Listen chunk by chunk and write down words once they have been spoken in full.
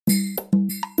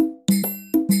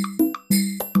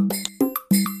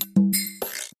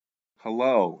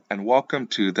Hello, and welcome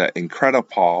to the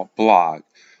Incredipol blog.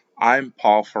 I'm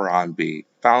Paul Ferranbi,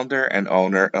 founder and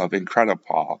owner of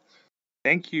Incredipol.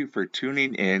 Thank you for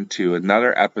tuning in to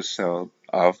another episode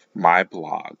of my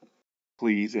blog.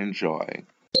 Please enjoy.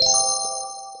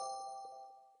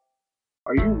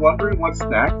 Are you wondering what's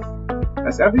next?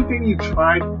 Has everything you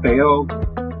tried failed?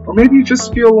 Or maybe you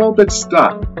just feel a little bit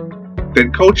stuck?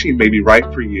 Then coaching may be right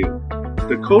for you.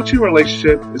 The coaching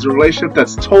relationship is a relationship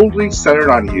that's totally centered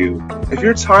on you. If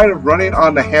you're tired of running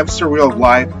on the hamster wheel of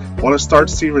life, want to start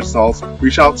seeing results,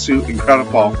 reach out to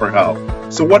Incredipol for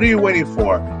help. So what are you waiting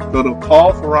for? Go to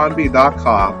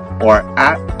paulferranbi.com or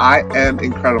at I am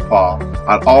Incredipol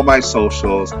on all my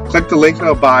socials. Click the link in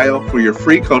the bio for your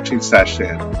free coaching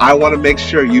session. I want to make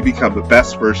sure you become the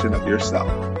best version of yourself.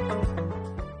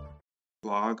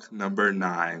 Blog number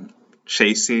 9,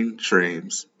 Chasing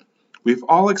Dreams. We've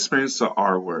all experienced the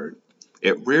R word.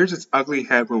 It rears its ugly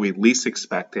head when we least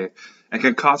expect it and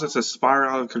can cause us to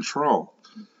spiral out of control.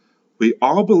 We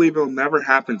all believe it'll never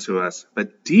happen to us,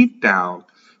 but deep down,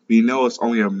 we know it's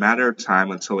only a matter of time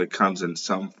until it comes in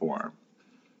some form.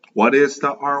 What is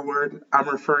the R word I'm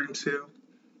referring to?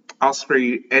 I'll spare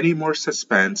you any more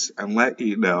suspense and let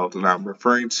you know that I'm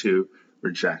referring to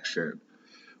rejection.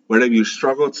 Whether you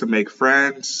struggled to make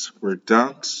friends, were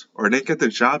dumped, or didn't get the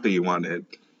job that you wanted,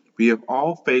 we have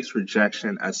all faced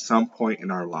rejection at some point in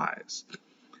our lives.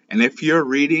 And if you're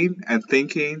reading and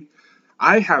thinking,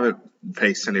 I haven't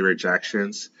faced any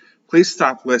rejections, please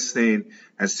stop listening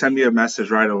and send me a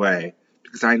message right away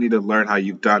because I need to learn how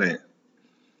you've done it.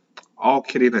 All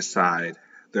kidding aside,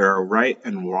 there are right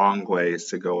and wrong ways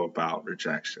to go about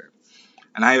rejection.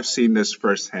 And I have seen this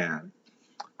firsthand.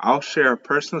 I'll share a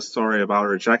personal story about a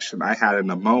rejection I had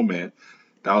in a moment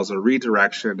that was a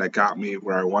redirection that got me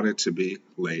where I wanted to be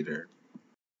later.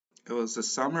 It was the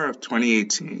summer of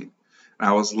 2018, and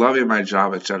I was loving my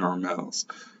job at General Mills.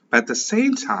 But at the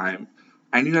same time,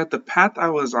 I knew that the path I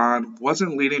was on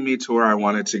wasn't leading me to where I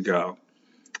wanted to go.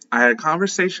 I had a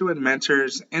conversation with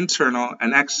mentors, internal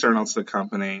and external to the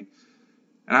company,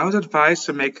 and I was advised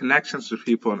to make connections with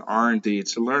people in R&D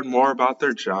to learn more about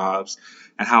their jobs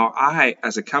and how I,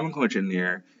 as a chemical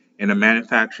engineer in a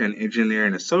manufacturing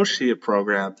engineering associate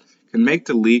program, can make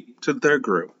the leap to their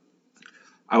group.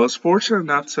 I was fortunate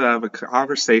enough to have a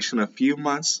conversation a few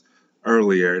months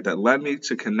earlier that led me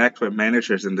to connect with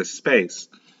managers in this space,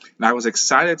 and I was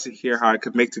excited to hear how I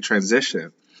could make the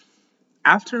transition.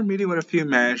 After meeting with a few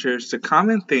managers, the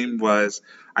common theme was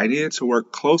I needed to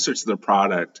work closer to the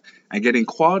product, and getting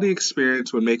quality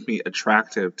experience would make me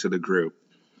attractive to the group.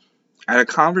 I had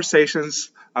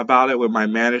conversations about it with my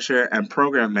manager and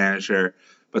program manager,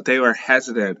 but they were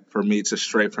hesitant for me to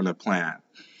stray from the plan.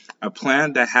 A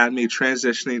plan that had me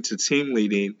transitioning to team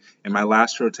leading in my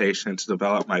last rotation to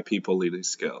develop my people leading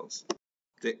skills.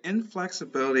 The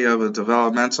inflexibility of a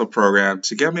developmental program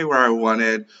to get me where I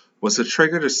wanted was a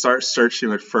trigger to start searching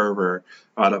with fervor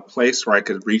about a place where I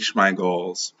could reach my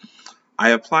goals. I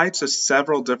applied to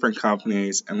several different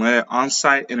companies and landed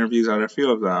on-site interviews at a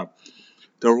few of them.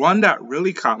 The one that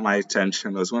really caught my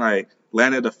attention was when I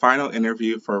landed a final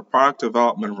interview for a product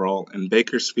development role in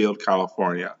Bakersfield,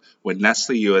 California, with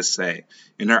Nestle USA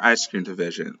in their ice cream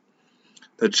division.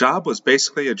 The job was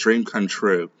basically a dream come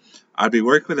true. I'd be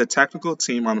working with a technical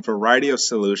team on a variety of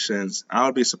solutions, and I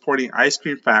would be supporting ice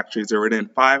cream factories that were within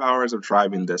 5 hours of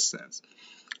driving distance.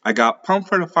 I got pumped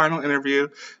for the final interview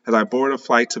as I boarded a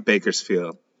flight to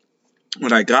Bakersfield.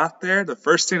 When I got there, the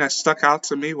first thing that stuck out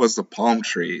to me was the palm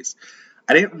trees.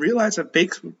 I didn't realize that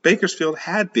Bakersfield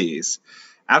had these.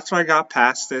 After I got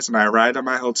past this and I arrived at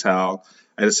my hotel,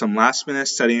 I did some last-minute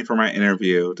studying for my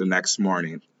interview the next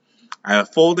morning. I had a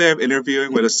full day of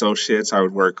interviewing with associates I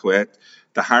would work with,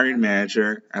 the hiring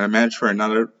manager, and a manager for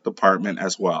another department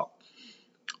as well.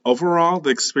 Overall, the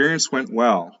experience went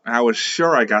well, and I was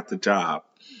sure I got the job.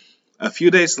 A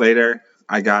few days later,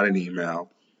 I got an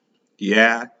email.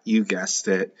 Yeah, you guessed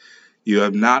it. You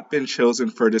have not been chosen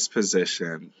for this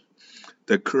position.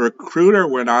 The recruiter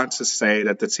went on to say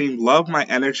that the team loved my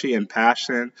energy and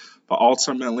passion, but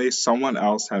ultimately someone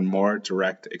else had more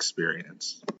direct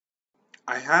experience.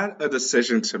 I had a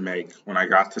decision to make when I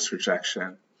got this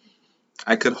rejection.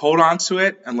 I could hold on to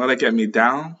it and let it get me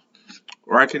down,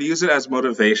 or I could use it as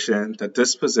motivation that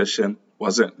this position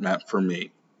wasn't meant for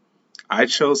me. I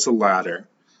chose the latter,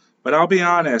 but I'll be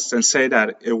honest and say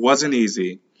that it wasn't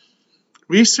easy.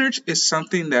 Research is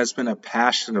something that's been a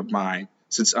passion of mine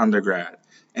since undergrad,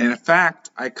 and in fact,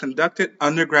 I conducted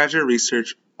undergraduate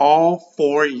research all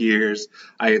 4 years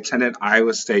I attended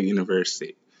Iowa State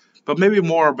University. But maybe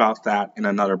more about that in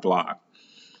another blog.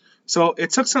 So it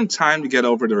took some time to get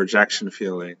over the rejection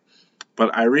feeling,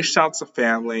 but I reached out to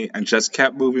family and just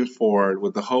kept moving forward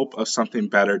with the hope of something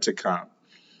better to come.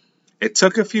 It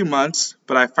took a few months,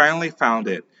 but I finally found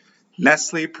it.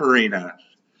 Nestle Purina.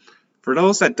 For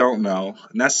those that don't know,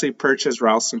 Nestle purchased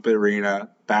Ralston Purina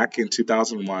back in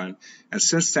 2001, and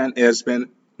since then it has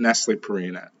been Nestle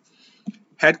Purina.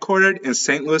 Headquartered in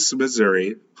St. Louis,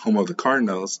 Missouri, home of the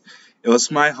Cardinals, it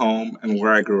was my home and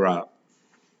where I grew up.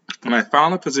 When I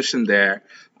found a position there,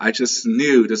 I just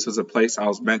knew this was a place I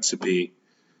was meant to be.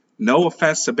 No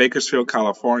offense to Bakersfield,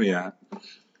 California.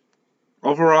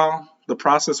 Overall, the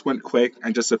process went quick,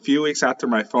 and just a few weeks after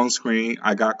my phone screening,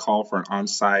 I got called for an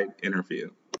on-site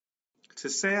interview. To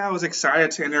say I was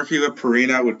excited to interview at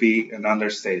Purina would be an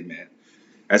understatement.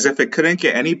 As if it couldn't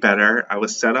get any better, I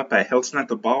was set up at Hilton at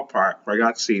the ballpark where I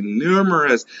got to see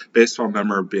numerous baseball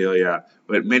memorabilia,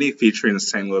 with many featuring the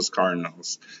St. Louis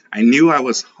Cardinals. I knew I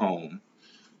was home.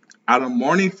 Out of a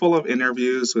morning full of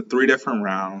interviews with 3 different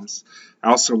rounds, I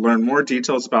also learned more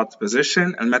details about the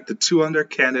position and met the 2 other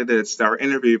candidates that were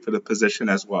interviewed for the position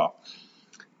as well.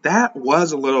 That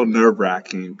was a little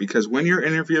nerve-wracking because when you're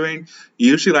interviewing,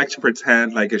 you usually like to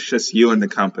pretend like it's just you and the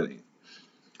company.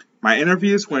 My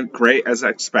interviews went great as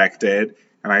expected,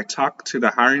 and I talked to the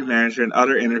hiring manager and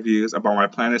other interviews about my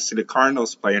plan to see the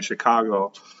Cardinals play in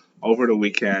Chicago over the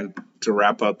weekend to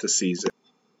wrap up the season.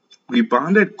 We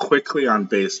bonded quickly on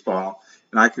baseball,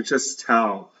 and I could just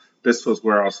tell this was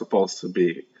where I was supposed to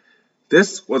be.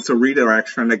 This was a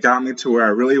redirection that got me to where I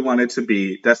really wanted to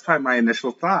be, despite my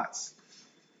initial thoughts.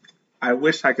 I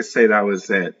wish I could say that was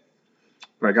it.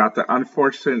 But I got the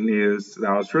unfortunate news that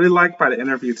I was really liked by the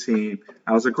interview team.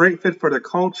 I was a great fit for the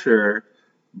culture,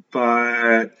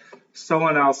 but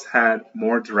someone else had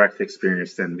more direct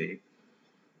experience than me.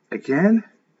 Again?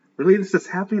 Really, this is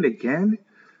happening again?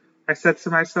 I said to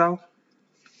myself.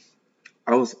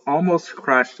 I was almost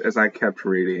crushed as I kept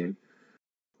reading.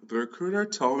 The recruiter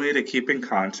told me to keep in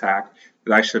contact,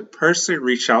 that I should personally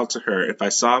reach out to her if I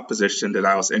saw a position that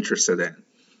I was interested in.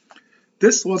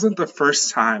 This wasn't the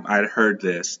first time I'd heard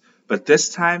this, but this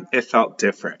time it felt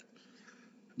different.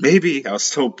 Maybe I was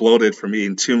so bloated from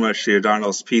eating too much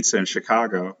Giordano's pizza in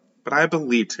Chicago, but I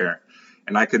believed her,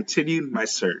 and I continued my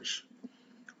search.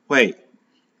 Wait,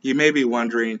 you may be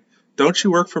wondering, don't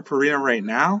you work for Purina right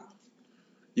now?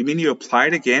 You mean you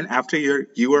applied again after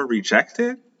you were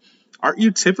rejected? Aren't you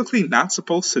typically not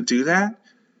supposed to do that?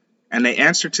 And the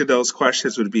answer to those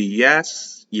questions would be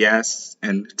yes, yes,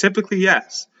 and typically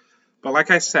yes. But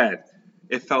like I said,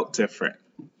 it felt different.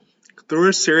 Through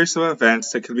a series of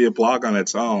events that could be a blog on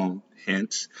its own,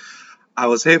 hint, I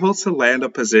was able to land a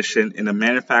position in the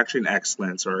manufacturing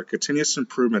excellence or continuous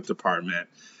improvement department,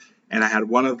 and I had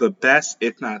one of the best,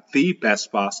 if not the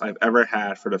best boss I've ever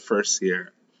had for the first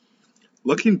year.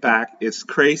 Looking back, it's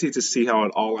crazy to see how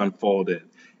it all unfolded,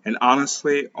 and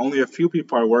honestly, only a few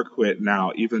people I work with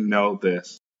now even know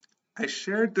this. I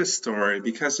shared this story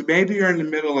because maybe you're in the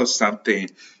middle of something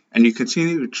and you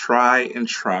continue to try,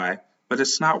 but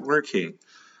it's not working.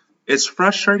 It's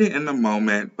frustrating in the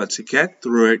moment, but to get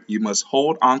through it, you must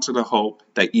hold on to the hope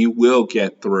that you will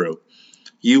get through.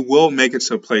 You will make it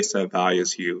to a place that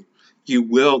values you. You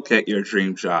will get your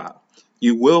dream job.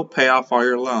 You will pay off all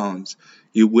your loans.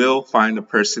 You will find the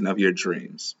person of your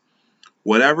dreams.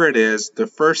 Whatever it is, the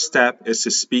first step is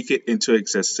to speak it into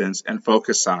existence and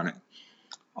focus on it.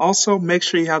 Also, make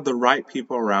sure you have the right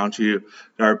people around you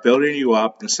that are building you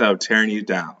up instead of tearing you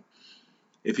down.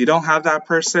 If you don't have that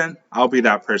person, I'll be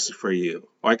that person for you,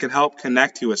 or I can help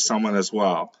connect you with someone as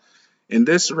well. In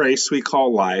this race we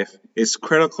call life, it's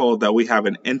critical that we have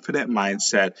an infinite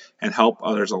mindset and help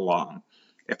others along.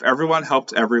 If everyone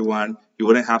helped everyone, you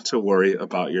wouldn't have to worry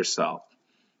about yourself.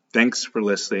 Thanks for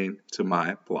listening to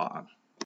my blog.